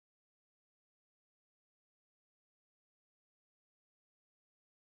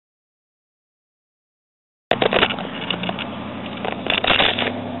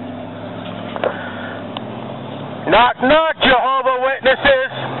Knock, knock, Jehovah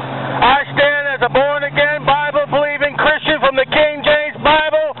Witnesses. I stand as a born-again, Bible-believing Christian from the King James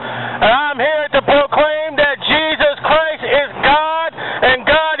Bible, and I'm here to proclaim that Jesus Christ is God, and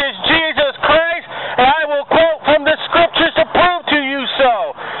God is Jesus Christ, and I will quote from the Scriptures to prove to you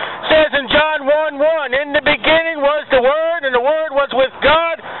so. It says in John 1:1, "In the beginning was the Word, and the Word was with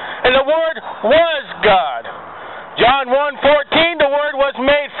God, and the Word was God." John 1:14, "The Word was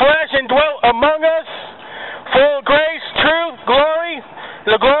made flesh and dwelt among us, full of grace, truth, glory,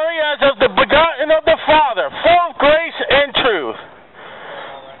 the glory as of the begotten of the Father," full of grace and truth.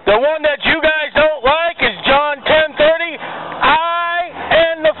 The one that you guys don't like is John 10:30, "I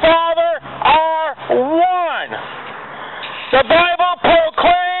and the Father are one." The Bible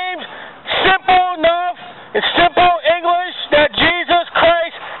proclaims, simple enough, in simple English, that Jesus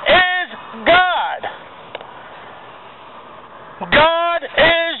Christ is God. God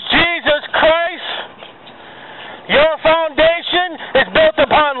is Jesus Christ. Your foundation is built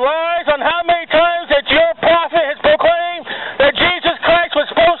upon lies on how many times that your prophet has proclaimed that Jesus Christ was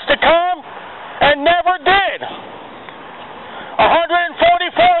supposed to come and never did.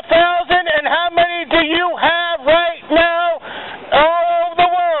 144,000, and how many do you have right now all over the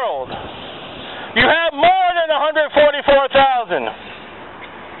world? You have more than 144,000.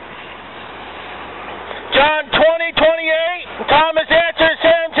 John 20:28, Thomas answered,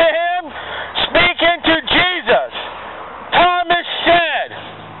 saying to him, speaking to Jesus, Thomas said,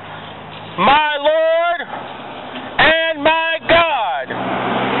 "My Lord and my God."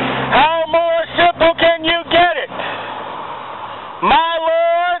 How more simple can you get it? My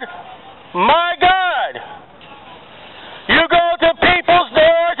Lord, my God. You go to people's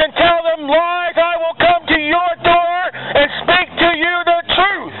doors and tell them lies, I will come to your door and speak to you the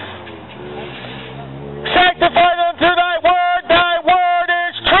truth. Sanctify them through thy word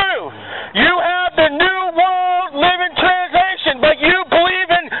is true. You have the New World Living Translation, but you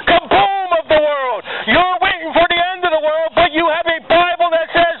believe in kaboom of the world. You're waiting for the end of the world, but you have a Bible that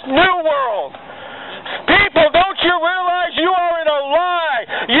says New World. People, don't you realize you are in a lie?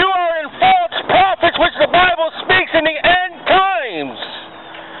 You are in false prophets, which the Bible speaks in the end times.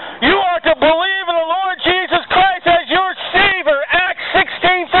 You are to believe in the Lord Jesus Christ as your Savior, Acts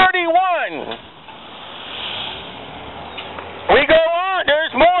 16:31. We go on,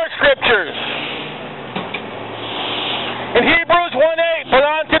 there's more scriptures. In Hebrews 1:8, "But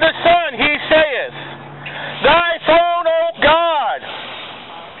unto the Son he saith, Thy throne, O God."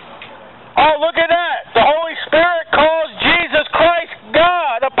 Oh, look at that. The Holy Spirit calls Jesus Christ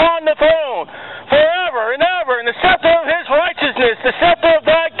God upon the throne forever and ever, and the scepter of his righteousness, the scepter of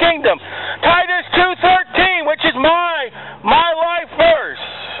thy kingdom. Titus 2:13, which is my life verse.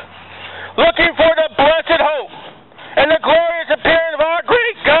 Looking for the blessed hope and the glorious appearing of our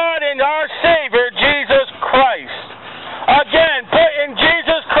great God and our Savior, Jesus Christ. Again, putting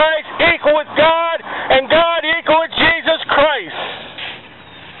Jesus Christ equal with God and God equal with Jesus Christ.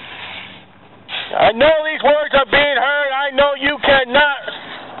 I know these words are being heard. I know you cannot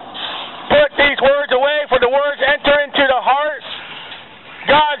put these words away, for the words enter into the heart.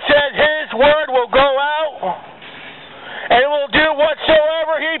 God says his word will go out and it will do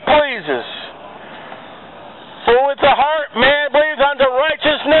whatsoever he pleases. For with the heart man believes unto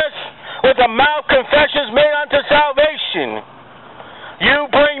righteousness, with the mouth confession is made unto salvation. You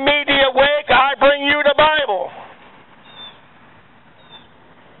bring me the awake, I bring you the Bible.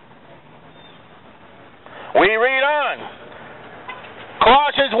 We read on.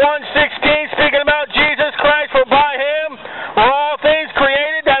 Colossians 1:16, speaking about Jesus Christ, "For by him were all things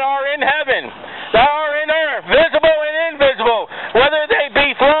created that are in heaven, that are in earth, visible and invisible, whether they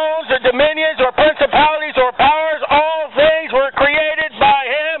be thrones or dominions or principalities or powers, all things were created by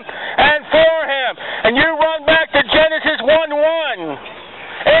him and for him." And you run back to Genesis 1:9,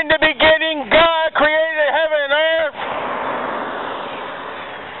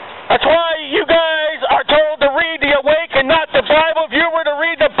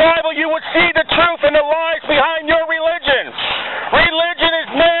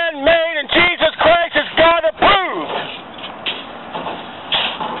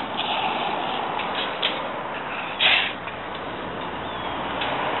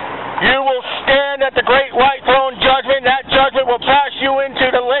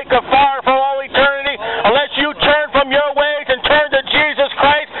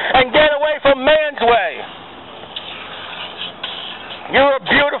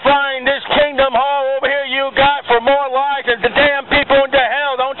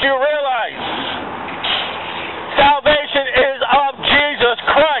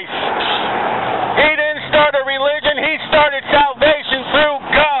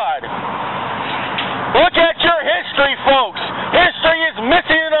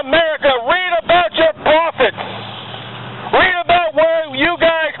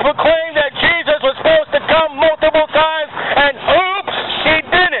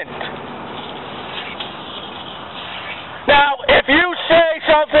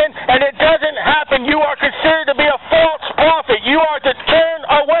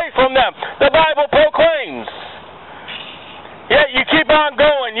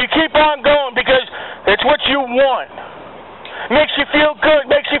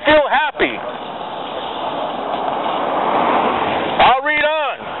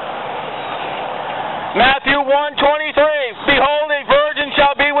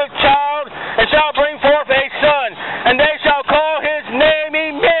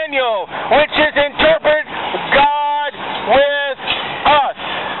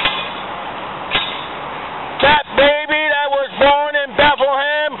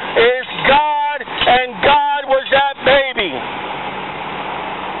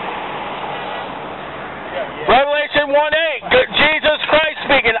 Revelation 1:8, Jesus Christ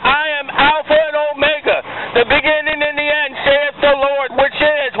speaking, I am Alpha and Omega, the beginning and the end, saith the Lord, which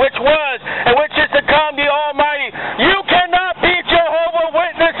is, which was, and which is to come, the Almighty. You cannot be Jehovah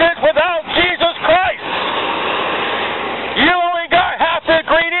Witnesses without Jesus Christ. You only got half the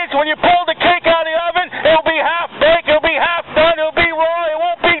ingredients. When you pull the cake out of the oven, it'll be half baked, it'll be half done, it'll be raw, it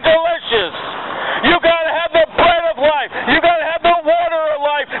won't be delicious. You got to have the bread of life. You got to have the water of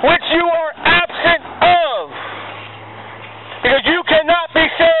life, which you are absent of. Because you cannot be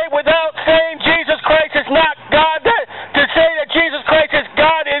saved without saying Jesus Christ is not God. To say that Jesus Christ is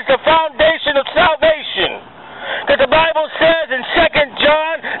God is the foundation of salvation. Because the Bible says in 2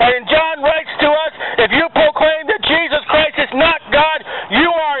 John, and John writes to us, if you proclaim that Jesus Christ is not God, you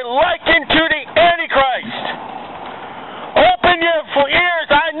are likened to the Antichrist. Open your ears.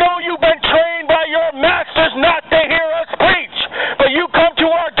 I know you've been trained by your masters not to hear us preach. But you come to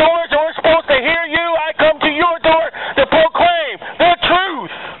our doors and we're supposed to hear you. I come to your door to proclaim the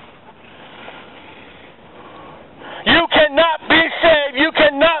truth. You cannot be saved. You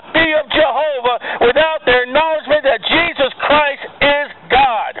cannot be of Jehovah without the acknowledgement that Jesus Christ is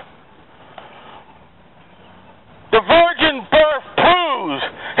God. The virgin birth proves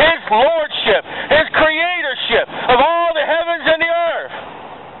His lordship, His creatorship of all the heavens and the earth.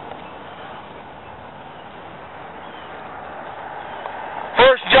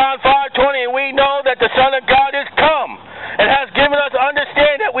 1 John 5:20, and we know that the Son of God is come and has given us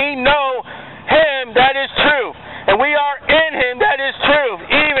understanding that we know Him that is true, and we are in Him that is true,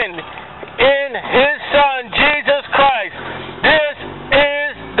 even in His Son, Jesus Christ. This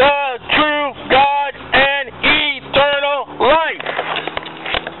is the true God and eternal life.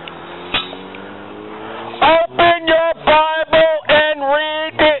 Open your Bible and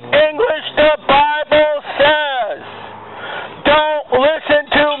read the English the Bible says. Don't listen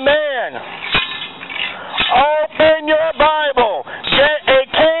to man. Open your Bible. Get a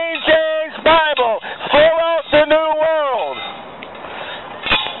King James Bible. Throw out the New World.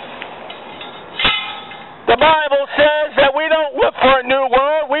 The Bible says that we don't look for a new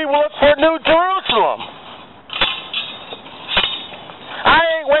world, we look for New Jerusalem. I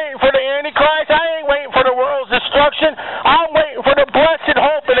ain't waiting for the Antichrist, I ain't waiting for the world's destruction. I'm waiting for the blessed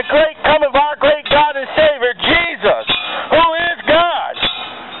hope and the great coming of our great God and Savior, Jesus, who is God.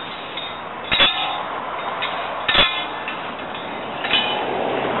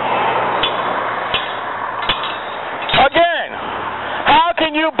 Again, how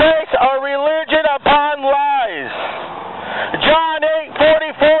can you base a religion upon lies? John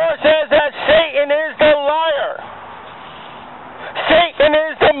 8:44 says that Satan is the liar. Satan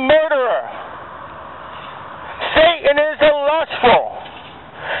is the murderer. Satan is the lustful.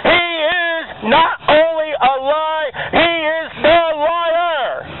 He is not only a lie, he is the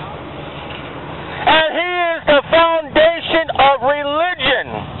liar. And he is the foundation of religion,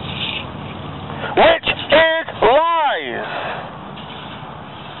 which is lies.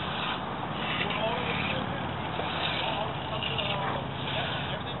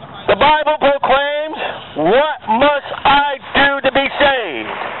 The Bible proclaims, what must I do to be saved?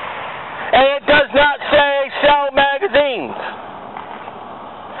 And it does not say sell magazines.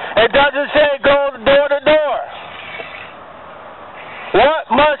 It doesn't say go door to door.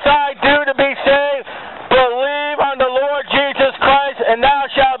 What must I do to be saved? Believe on the Lord Jesus Christ, and thou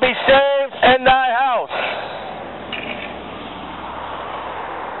shalt be saved in thy house.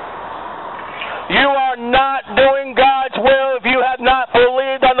 You are not doing God's will if you have not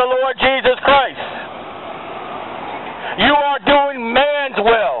believed on the Lord Jesus Christ. You are doing man's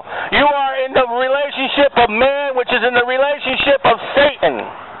will. You are in the relationship of man, which is in the relationship of Satan.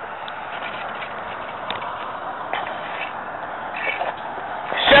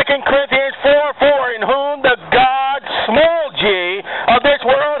 2 Corinthians 4:4, in whom the God, small g, of this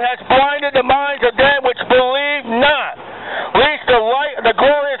world has blinded the minds of them which believe not, lest the light of the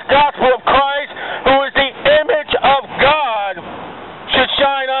glorious gospel of Christ, who is the image of God, should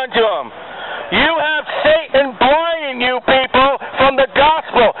shine unto them. You have Satan blinding you people from the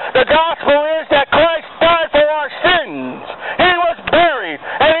gospel. The gospel is that Christ died for our sins. He was buried,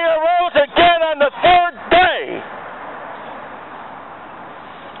 and He arose again on the third day.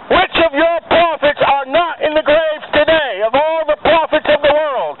 Which of your prophets are not in the graves today? Of all the prophets of the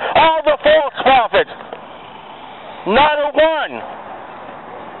world, all the false prophets, not a one.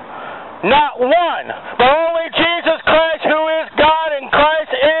 Not one. But only Jesus Christ, who is God, and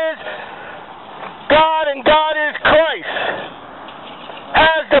Christ is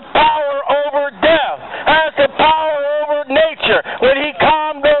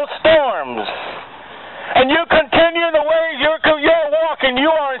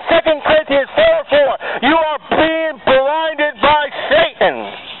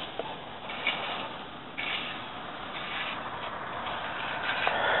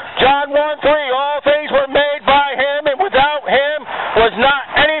not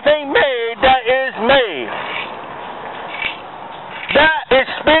anything made that is made. That is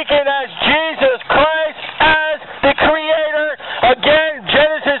speaking as Jesus Christ as the Creator. Again,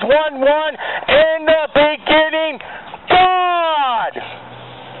 Genesis 1:1, in the beginning, God.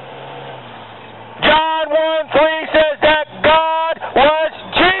 John 1:3 says that God was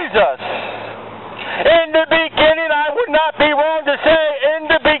Jesus. In the beginning, I would not be wrong to say, in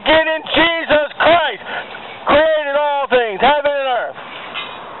the beginning, Jesus Christ created all things, heaven and earth.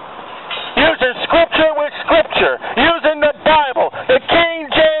 Using Scripture with Scripture, using the Bible, the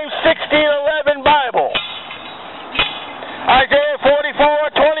King James 1611 Bible. Isaiah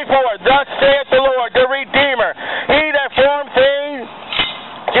 44:24, thus saith the Lord, the Redeemer, he that formed things,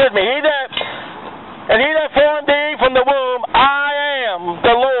 he that formed thee from the womb, I am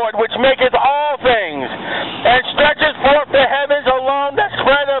the Lord, which maketh all things, and stretcheth forth the heavens alone, that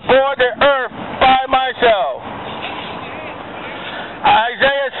spread abroad the earth by myself.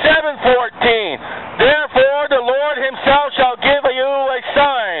 Isaiah 7:14, therefore the Lord himself shall give you a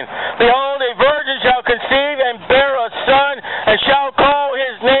sign. Behold, a virgin shall conceive and bear a son, and shall call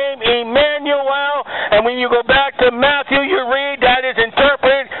his name Emmanuel. And when you go back to Matthew, you read that is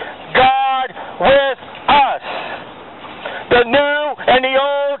interpreted God with us. The New and the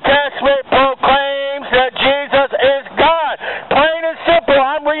Old Testament proclaims that Jesus is God. Plain and simple,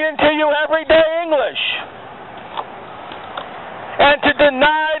 I'm reading to you everyday English. And to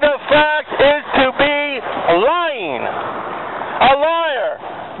deny the fact is to be lying, a liar,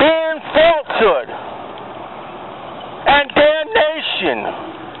 being falsehood, and damnation.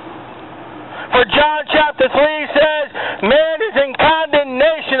 For John chapter 3 says, man is in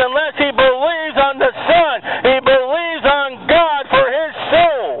condemnation unless he believes on the Son. He believes on God for his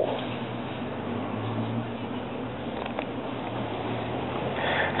soul.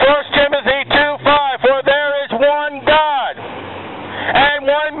 1 Timothy 2:5, for there is one God, and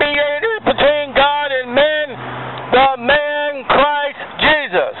one mediator between God and men, the man Christ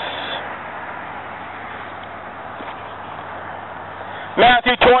Jesus.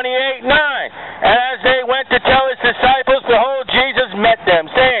 Matthew 28:9, and as they went to tell his disciples, behold, Jesus met them,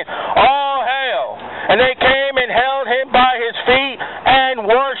 saying, all hail. And they came and held him by his feet and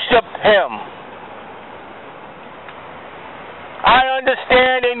worshipped him. I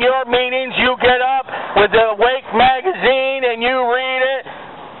understand in your meetings you get up with the Awake magazine and you read it,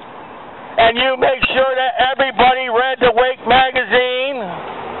 and you make sure that everybody read the Awake magazine.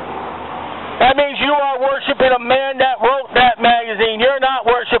 That means you are worshiping a man that wrote that magazine. You're not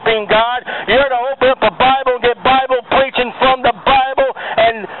worshiping God. You're to open up the Bible and get Bible preaching from the Bible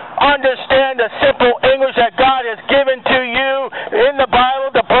and understand the simple English that God has given to you in the Bible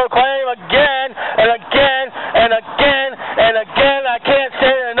to proclaim again and again and again and again. I can't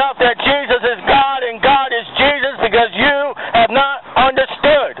say it enough that Jesus is God and God is Jesus, because you have not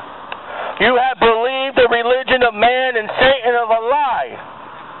understood. You have believed the religion of man and Satan of a lie.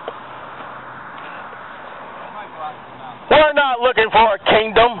 We're not looking for a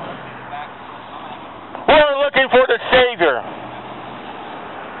kingdom. We're looking for the Savior.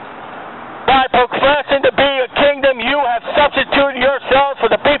 By professing to be a kingdom, you have substituted yourselves for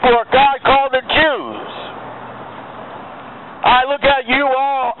the people of God called the Jews. I look at you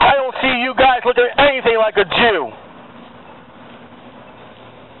all, I don't see you guys looking at anything like a Jew.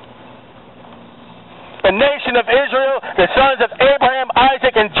 The nation of Israel, the sons of Abraham,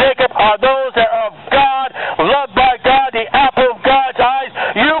 Isaac, and Jacob are those that are of God, loved by God, the apple of God's eyes.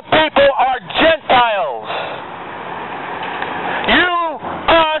 You people are Gentiles. You,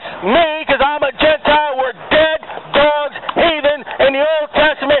 us, me, because I'm a Gentile, we're dead, dogs, heathen in the Old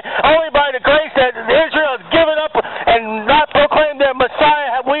Testament. Only by the grace that Israel has given up and not proclaimed their Messiah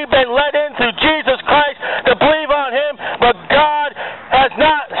have we been led in through Jesus Christ to believe on him. But God has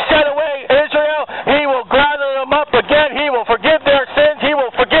not set away Israel. He will gather them up again. He will forgive their sins. He will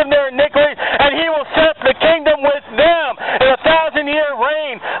forgive their iniquities. And he will set up the kingdom with them in a 1,000-year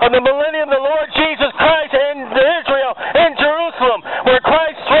reign of the millennium of the Lord Jesus Christ in Israel, in Jerusalem, where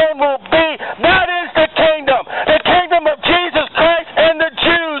Christ's throne will be. That is the kingdom of Jesus Christ and the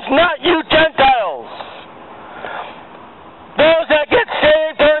Jews, not you Gentiles. Those that get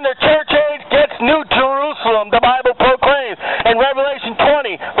saved during the church age gets New Jerusalem, the Bible proclaims. In Revelation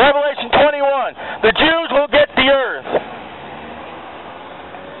 20, Revelation 21, the Jews will get the earth.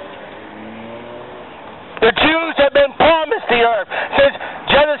 The Jews have been promised the earth since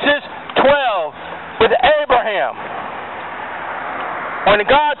Genesis 12 with Abraham. When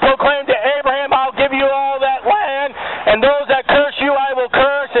God proclaimed to Abraham, I'll give you all that land, and those that curse you I will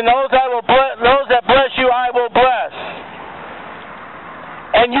curse, and those that bless you I will bless.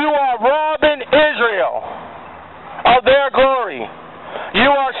 And you are robbing Israel of their glory. You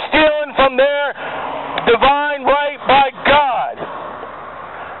are stealing from their divine right by God.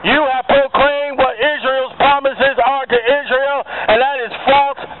 You have proclaimed what Israel's promises are to Israel, and that is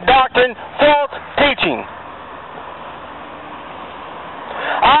false doctrine, false teaching.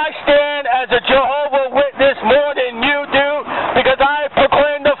 I stand as a Jehovah Witness more than you do, because I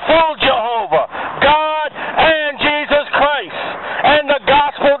proclaim the full Jehovah, God and Jesus Christ, and the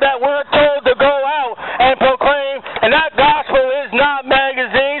gospel that we're told to go out and proclaim. And that gospel is not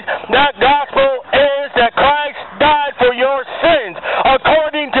magazines. That gospel is that Christ died for your sins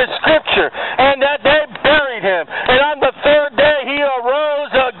according to Scripture, and that they buried him, and on the third day he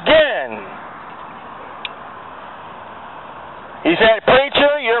arose again. He said,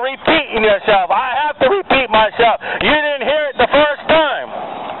 preacher, you're repeating yourself. I have to repeat myself. You didn't hear it the first time.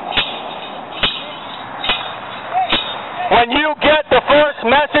 When you get the first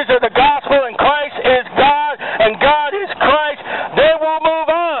message of the gospel and Christ is God and God is Christ, they will move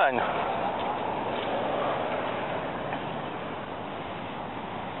on.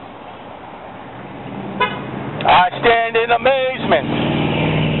 I stand in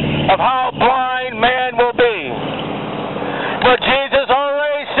amazement of how blind man will be. But Jesus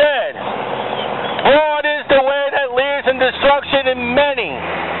already said, broad is the way that leads in destruction, and many,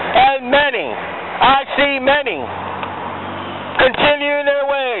 I see many, continue in their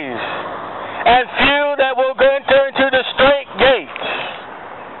ways, and few that will enter into the straight gates.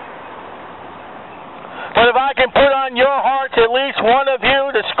 But if I can put on your hearts, at least one of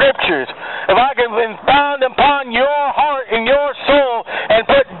you, the Scriptures, if I can found upon your heart and your soul and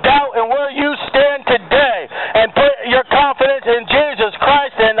put doubt in where you stand today and put your confidence in Jesus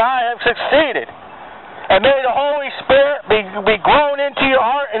Christ, then I have succeeded. And may the Holy Spirit be grown into your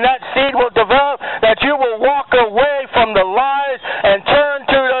heart, and that seed will develop, that you will walk away from the lies and turn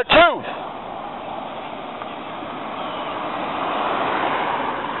to the truth.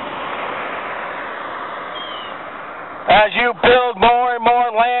 As you build more and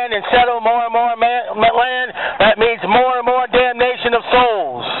more land and settle more and more land, that means more and more damnation of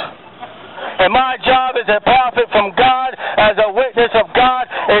souls. And my job as a prophet from God, as a witness of God,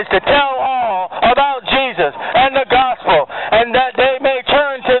 is to tell all about Jesus and the gospel, and that they may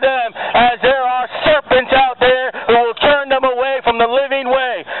turn to them, as there are serpents out there who will turn them away from the living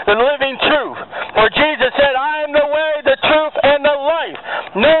way, the living truth. For Jesus said, I am the way, the truth, and the life.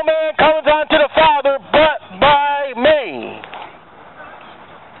 No man comes unto the Father but by me.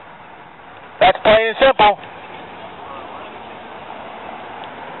 That's plain and simple.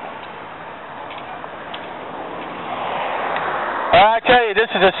 I tell you,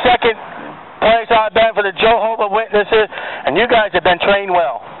 this is the second place I've been for the Jehovah Witnesses, and you guys have been trained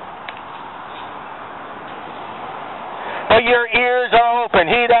well. But your ears are open.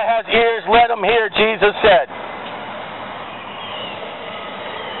 He that has ears, let him hear, Jesus said.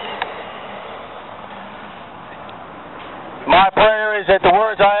 My prayer is that the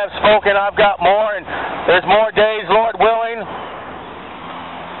words I have spoken, I've got more, and there's more days, Lord willing.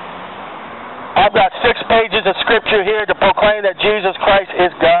 I've got 6 pages of Scripture here to proclaim that Jesus Christ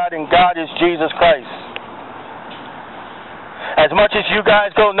is God and God is Jesus Christ. As much as you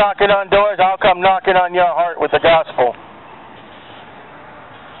guys go knocking on doors, I'll come knocking on your heart with the gospel.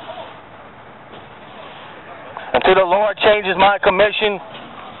 Until the Lord changes my commission,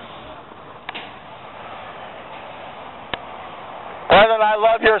 brethren, I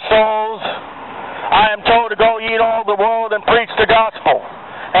love your souls. I am told to go ye into all the world and preach the gospel.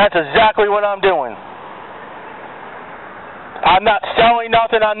 That's exactly what I'm doing. I'm not selling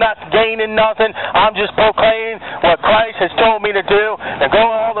nothing. I'm not gaining nothing. I'm just proclaiming what Christ has told me to do, and go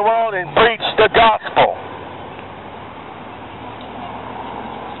all the world and preach the gospel.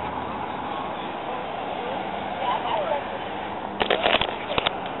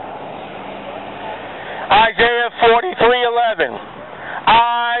 Isaiah 43:11.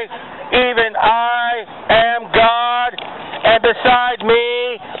 Even I am God, and beside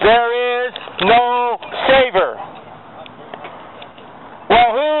me there is no Savior.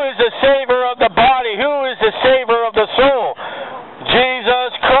 Well, who is the Savior of the body? Who is the Savior of the soul?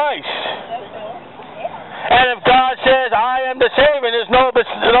 Jesus Christ. And if God says, I am the Savior, there's no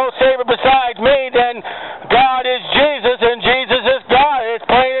Savior beside me, then God is Jesus, and Jesus is God. It's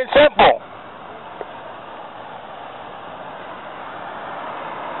plain and simple.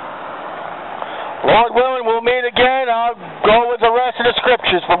 Lord willing, we'll meet again. I'll go with the rest of the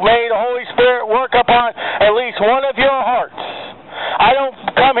Scriptures. But may the Holy Spirit work upon at least one of your hearts. I don't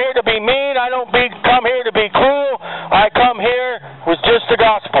come here to be mean. I don't come here to be cruel. I come here with just the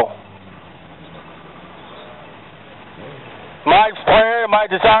gospel. My prayer, my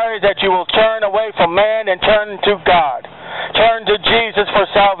desire is that you will turn away from man and turn to God. turn to Jesus for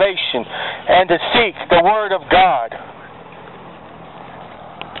salvation and to seek the Word of God.